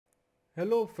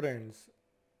Hello friends,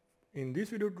 in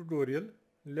this video tutorial,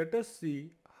 let us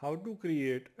see how to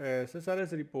create a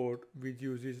SSRS report which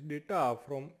uses data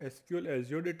from SQL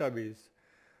Azure database.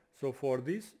 So for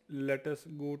this, let us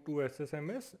go to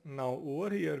SSMS. Now over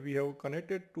here we have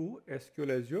connected to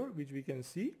SQL Azure, which we can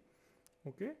see,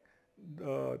 okay,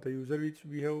 the user which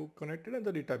we have connected and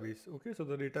the database. Okay, so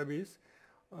the database,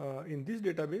 in this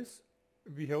database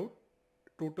we have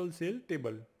total sale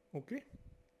table. Okay,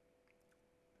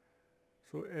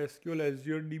 so SQL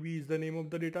Azure DB is the name of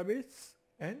the database,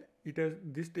 and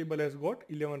this table has got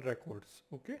 11 records.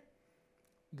 Okay,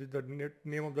 the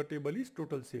name of the table is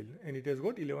total sale and it has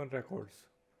got 11 records.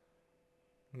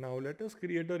 Now let us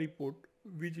create a report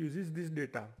which uses this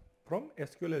data from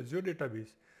SQL Azure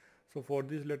database. So for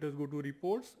this, let us go to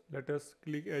reports. Let us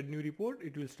click add new report.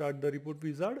 It will start the report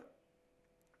wizard.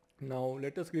 Now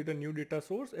let us create a new data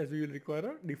source, as we will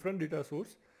require a different data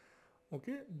source.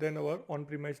 Okay, then our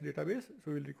on-premise database,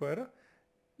 so we'll require a,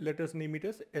 let us name it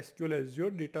as SQL Azure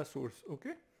data source.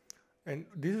 Okay, and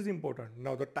this is important.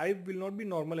 Now the type will not be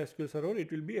normal SQL server, it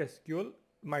will be SQL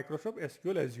Microsoft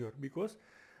SQL Azure, because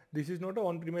this is not an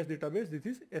on-premise database, this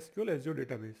is SQL Azure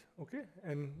database. Okay,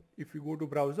 and if you go to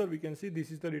browser, we can see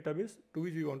this is the database to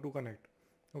which we want to connect.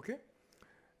 Okay,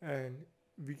 and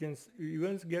we can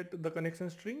even get the connection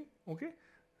string. Okay,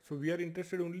 so we are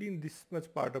interested only in this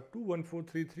much part up to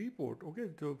 1433 port. Okay,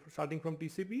 so starting from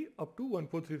TCP up to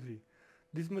 1433,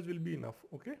 this much will be enough.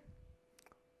 Okay,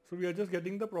 so we are just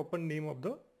getting the proper name of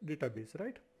the database,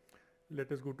 right?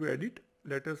 Let us go to edit.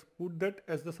 Let us put that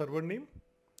as the server name.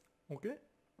 Okay,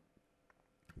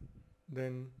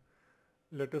 then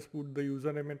let us put the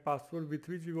username and password with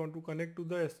which we want to connect to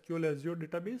the SQL Azure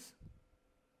database.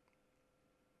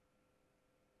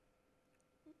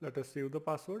 Let us save the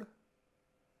password.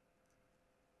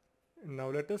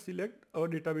 Now let us select our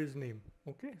database name.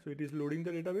 Okay, so it is loading the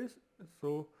database.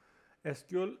 So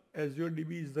SQL Azure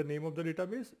DB is the name of the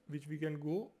database, which we can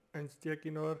go and check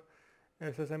in our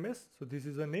SSMS. So this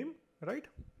is the name, right?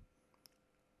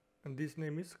 And this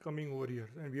name is coming over here,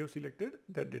 and we have selected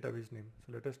that database name.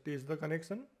 So let us test the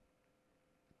connection.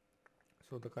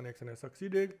 So the connection has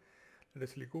succeeded. Let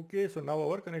us click OK. So now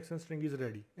our connection string is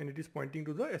ready and it is pointing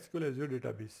to the SQL Azure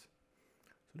database.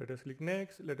 So let us click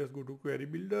next. Let us go to query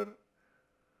builder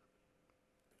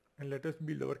and let us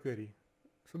build our query.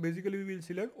 So basically we will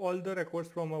select all the records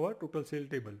from our total sale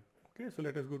table. Okay, so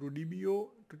let us go to DBO,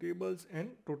 to tables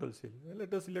and total sale. And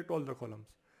let us select all the columns.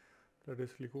 Let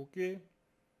us click OK.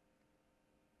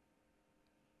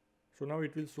 So now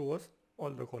it will show us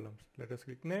all the columns. Let us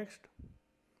click next.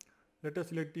 Let us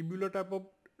select tabular type of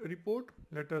report.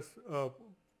 Let us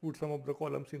put some of the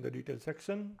columns in the detail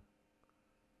section,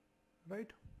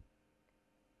 right?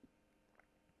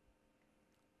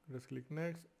 Let us click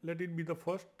next. Let it be the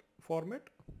first format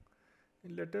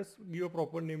and let us give a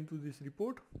proper name to this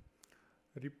report.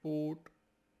 Report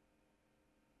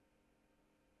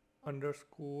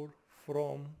underscore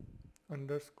from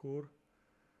underscore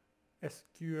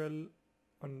SQL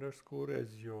underscore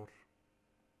Azure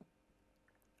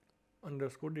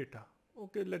underscore data.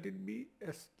 Okay, let it be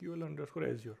SQL underscore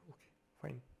Azure. Okay,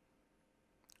 fine.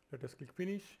 Let us click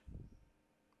finish.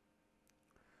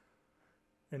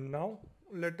 And now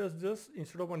let us just,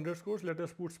 instead of underscores, let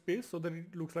us put space so that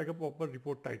it looks like a proper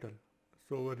report title.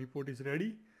 So our report is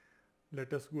ready.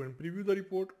 Let us go and preview the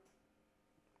report.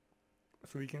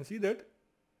 So we can see that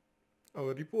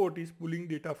our report is pulling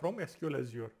data from SQL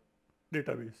Azure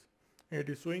database and it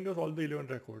is showing us all the 11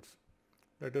 records.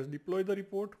 Let us deploy the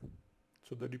report.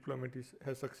 So the deployment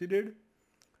has succeeded.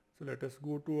 So let us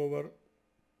go to our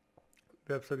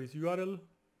web service URL.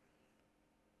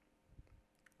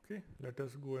 Okay, let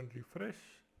us go and refresh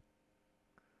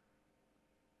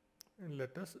and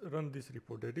let us run this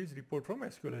report, that is report from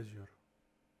SQL Azure.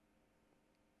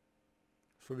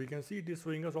 So we can see it is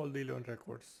showing us all the 11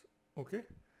 records. Okay,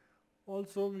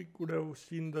 also we could have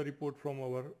seen the report from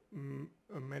our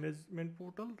management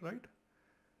portal, right?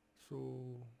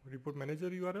 So report manager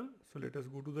URL. So let us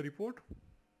go to the report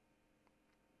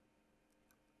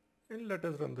and let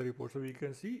us run the report so we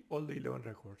can see all the 11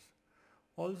 records.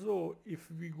 Also, if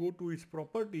we go to its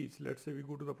properties, let's say we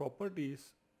go to the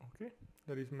properties, okay,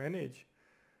 that is manage,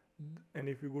 and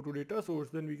if we go to data source,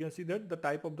 then we can see that the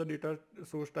type of the data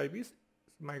source type is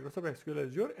Microsoft SQL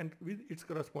Azure and with its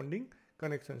corresponding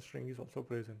connection string is also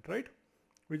present, right?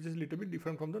 Which is a little bit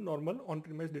different from the normal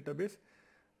on-premise database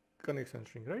connection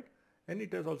string, right? And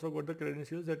it has also got the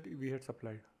credentials that we had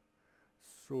supplied.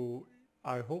 So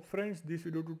I hope friends this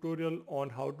video tutorial on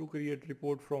how to create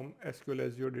report from SQL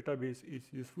Azure database is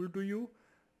useful to you.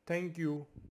 Thank you.